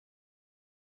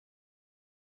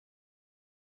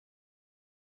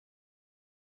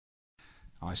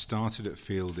I started at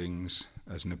Fieldings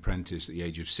as an apprentice at the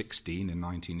age of 16 in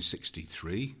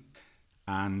 1963,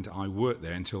 and I worked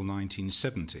there until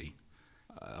 1970.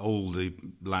 All the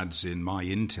lads in my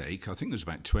intake, I think there was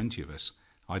about 20 of us,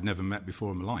 I'd never met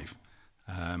before in my life,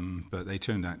 but they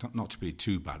turned out not to be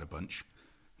too bad a bunch.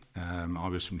 I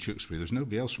was from Tewkesbury. There was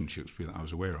nobody else from Tewkesbury that I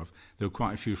was aware of. There were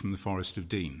quite a few from the Forest of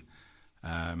Dean,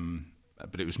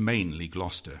 but it was mainly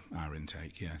Gloucester, our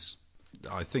intake, yes.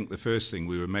 I think the first thing,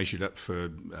 we were measured up for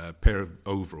a pair of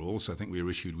overalls. I think we were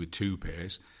issued with 2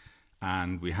 pairs,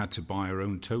 and we had to buy our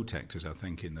own toe detectors, I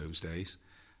think, in those days.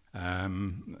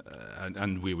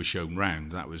 And we were shown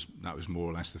round. That was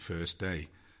more or less the first day.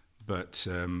 But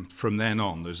from then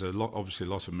on, there's obviously a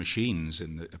lot of machines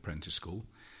in the apprentice school,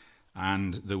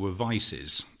 and there were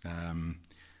vices.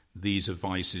 These are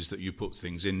vices that you put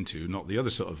things into, not the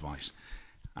other sort of vice.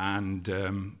 And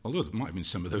although there might have been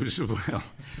some of those as well.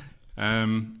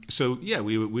 So yeah,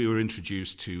 we were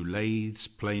introduced to lathes,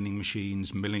 planing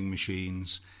machines, milling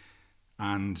machines,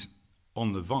 and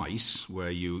on the vice,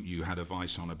 where you had a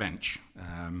vice on a bench,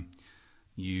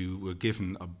 you were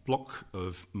given a block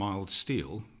of mild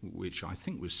steel, which I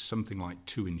think was something like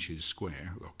 2 inches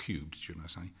square, or cubed, should I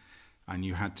say, and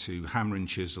you had to hammer and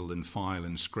chisel and file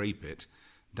and scrape it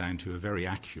down to a very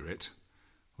accurate,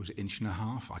 was it 1.5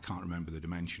 inches? I can't remember the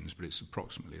dimensions, but it's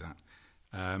approximately that.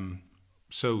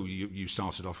 So you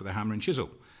started off with a hammer and chisel,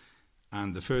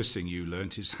 and the first thing you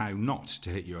learnt is how not to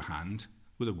hit your hand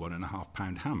with a 1.5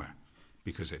 pound hammer,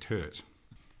 because it hurt.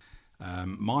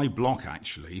 My block,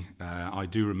 actually, I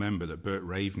do remember that Bert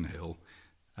Ravenhill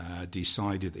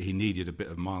decided that he needed a bit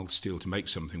of mild steel to make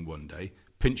something one day,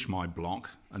 pinched my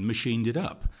block and machined it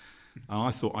up. And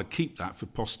I thought I'd keep that for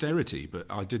posterity, but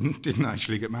I didn't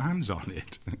actually get my hands on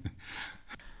it.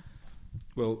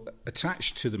 Well,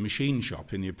 attached to the machine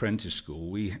shop in the apprentice school,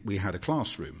 we had a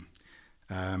classroom,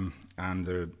 and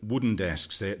the wooden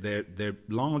desks, they're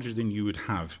larger than you would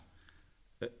have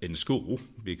in school,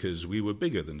 because we were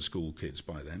bigger than school kids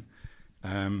by then.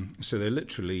 So they're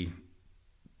literally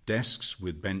desks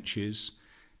with benches,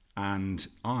 and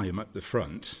I am at the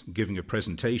front giving a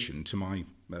presentation to my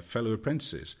fellow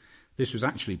apprentices. This was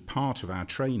actually part of our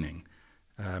training,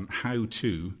 how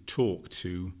to talk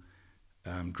to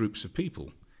groups of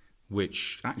people,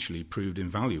 which actually proved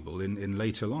invaluable in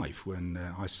later life when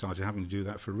I started having to do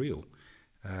that for real.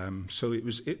 So it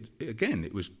was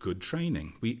good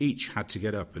training. We each had to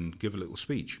get up and give a little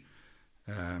speech.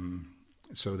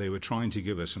 So they were trying to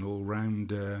give us an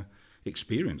all-round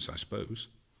experience, I suppose.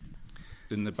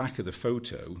 In the back of the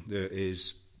photo, there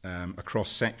is a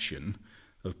cross-section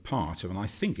of part of, and I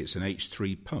think it's an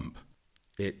H3 pump.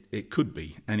 It could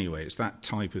be. Anyway, it's that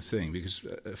type of thing, because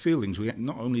at Fieldings,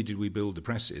 not only did we build the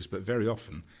presses, but very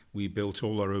often we built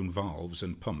all our own valves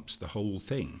and pumps, the whole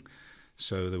thing.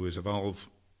 So there was a valve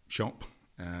shop,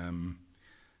 and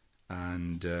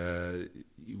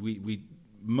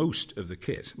most of the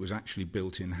kit was actually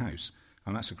built in-house.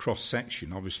 And that's a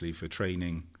cross-section, obviously, for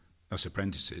training us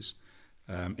apprentices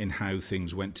in how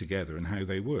things went together and how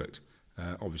they worked.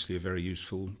 Obviously, a very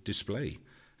useful display.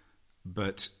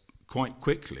 But quite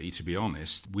quickly, to be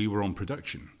honest, we were on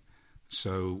production.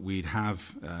 So we'd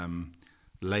have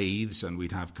lathes and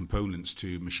we'd have components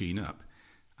to machine up.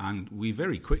 And we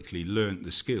very quickly learnt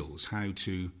the skills how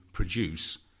to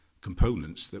produce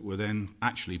components that were then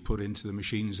actually put into the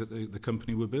machines that the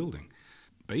company were building.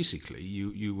 Basically,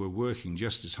 you were working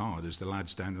just as hard as the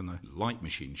lads down on the light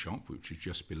machine shop, which was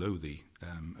just below the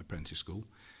apprentice school.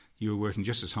 You were working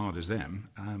just as hard as them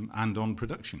and on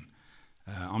production.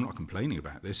 I'm not complaining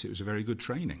about this. It was a very good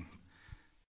training.